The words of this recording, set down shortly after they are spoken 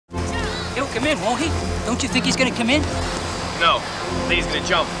He'll come in, won't he? Don't you think he's gonna come in? No, I think he's gonna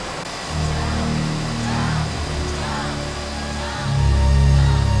jump.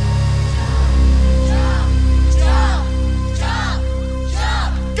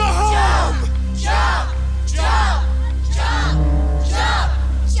 Go home! Jump! Jump! Jump!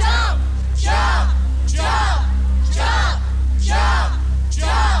 Jump! Jump! Jump! Jump! Jump!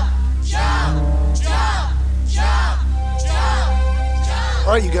 Jump! Jump! Jump! Jump!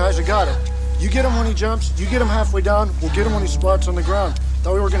 All right, you guys, I got it. You get him when he jumps, you get him halfway down, we'll get him when he splats on the ground.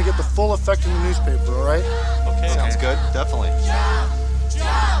 Thought we were gonna get the full effect in the newspaper, all right? Okay. Sounds good, definitely. Jump!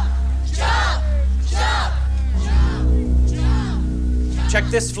 Jump! Jump! Jump! Check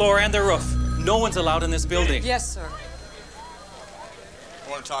this floor and the roof. No one's allowed in this building. Yes, sir. I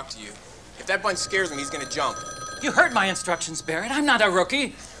want to talk to you. If that bunch scares him, he's gonna jump. You heard my instructions, Barrett. I'm not a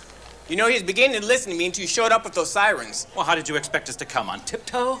rookie. You know, he was beginning to listen to me until you showed up with those sirens. Well, how did you expect us to come, on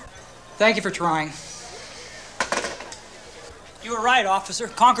tiptoe? Thank you for trying. You were right, officer.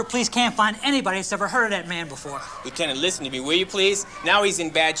 Concord Police can't find anybody that's ever heard of that man before. Lieutenant, listen to me, will you please? Now he's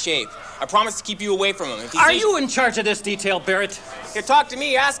in bad shape. I promise to keep you away from him. If he Are says... you in charge of this detail, Barrett? Here, talk to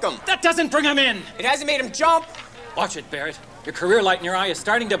me, ask him. That doesn't bring him in. It hasn't made him jump. Watch it, Barrett. Your career light in your eye is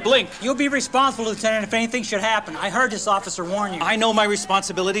starting to blink. You'll be responsible, Lieutenant, if anything should happen. I heard this officer warn you. I know my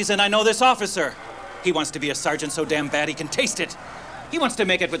responsibilities, and I know this officer. He wants to be a sergeant so damn bad he can taste it. He wants to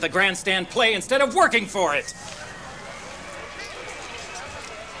make it with the grandstand play instead of working for it.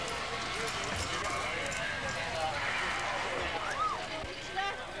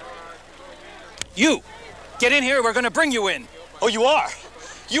 You, get in here. We're going to bring you in. Oh, you are?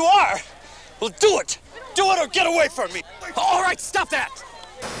 You are? Well, do it. Do it or get away from me. All right, stop that.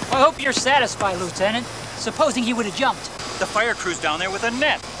 I hope you're satisfied, Lieutenant. Supposing he would have jumped. The fire crew's down there with a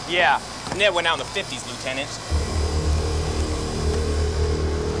net. Yeah, Ned went out in the 50s, Lieutenant.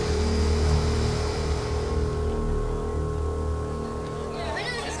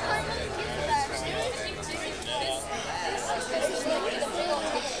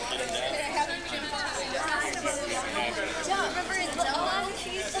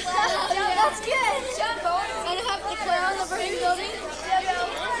 That's good. And have the clown over in the building.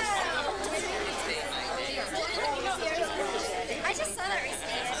 I just saw that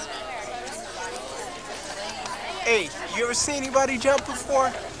recently. Hey, you ever seen anybody jump before?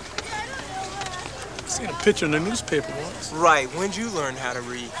 I seen a picture in the newspaper once. Right, when'd you learn how to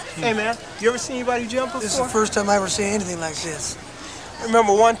read? Hey man, you ever seen anybody jump before? This is the first time I ever seen anything like this. I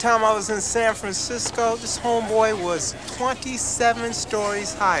remember one time I was in San Francisco, this homeboy was 27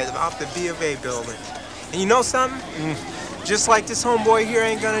 stories high off the B of A building. And you know something? Just like this homeboy here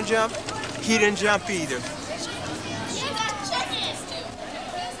ain't gonna jump, he didn't jump either.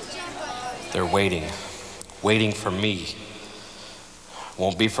 They're waiting for me.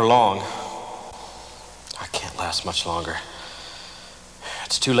 Won't be for long. I can't last much longer.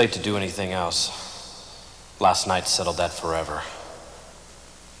 It's too late to do anything else. Last night settled that forever.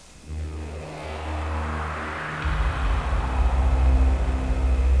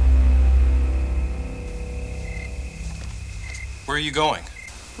 Where are you going?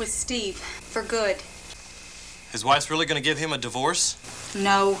 With Steve, for good. His wife's really gonna give him a divorce?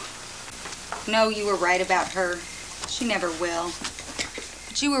 No. No, you were right about her. She never will.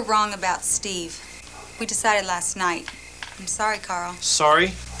 But you were wrong about Steve. We decided last night. I'm sorry, Carl.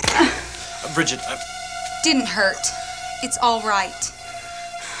 Sorry? Briget, Didn't hurt. It's all right.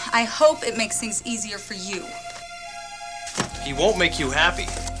 I hope it makes things easier for you. he won't make you happy.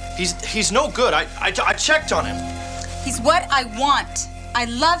 He's no good. I checked on him. He's what I want. I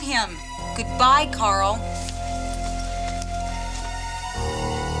love him. Goodbye, Carl.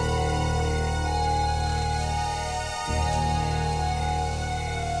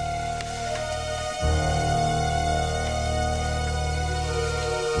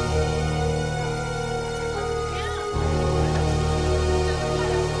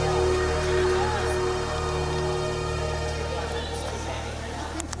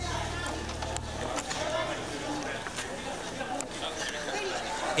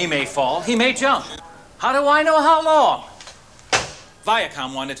 He may fall, he may jump. How do I know how long?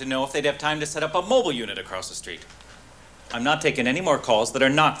 Viacom wanted to know if they'd have time to set up a mobile unit across the street. I'm not taking any more calls that are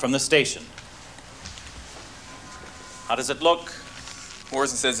not from the station. How does it look?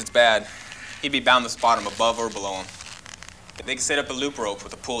 Morrison says it's bad. He'd be bound to spot him above or below him. They could set up a loop rope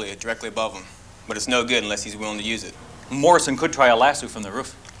with a pulley directly above him, but it's no good unless he's willing to use it. Morrison could try a lasso from the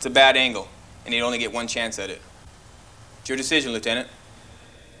roof. It's a bad angle, and he'd only get one chance at it. It's your decision, Lieutenant.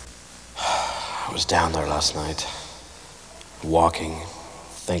 I was down there last night, walking,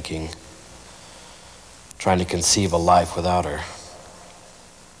 thinking, trying to conceive a life without her.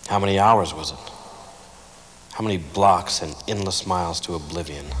 How many hours was it? How many blocks and endless miles to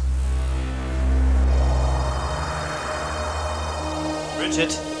oblivion?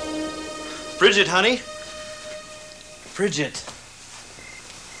 Briget. Briget, honey. Briget.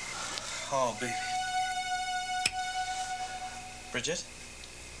 Oh, baby. Briget?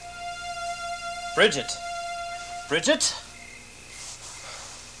 Briget? Briget?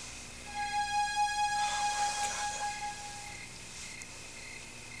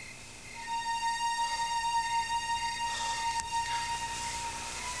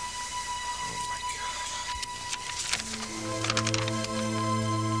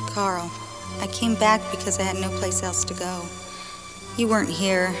 Carl, I came back because I had no place else to go. You weren't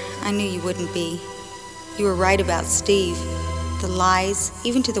here. I knew you wouldn't be. You were right about Steve. The lies,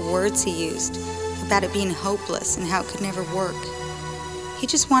 even to the words he used, about it being hopeless and how it could never work. He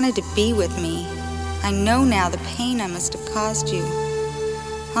just wanted to be with me. I know now the pain I must have caused you.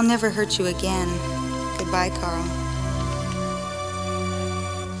 I'll never hurt you again. Goodbye, Carl.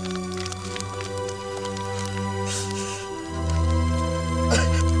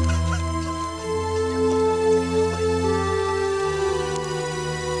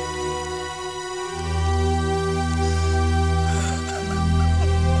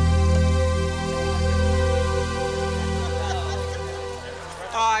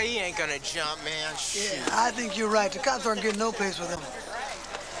 He ain't gonna jump, man. Shoot. Yeah, I think you're right. The cops aren't getting no place with him.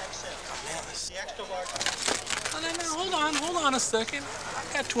 Now, hold on a second.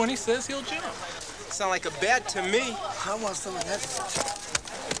 I got 20 says he'll jump. Sound like a bet to me. I want some of that.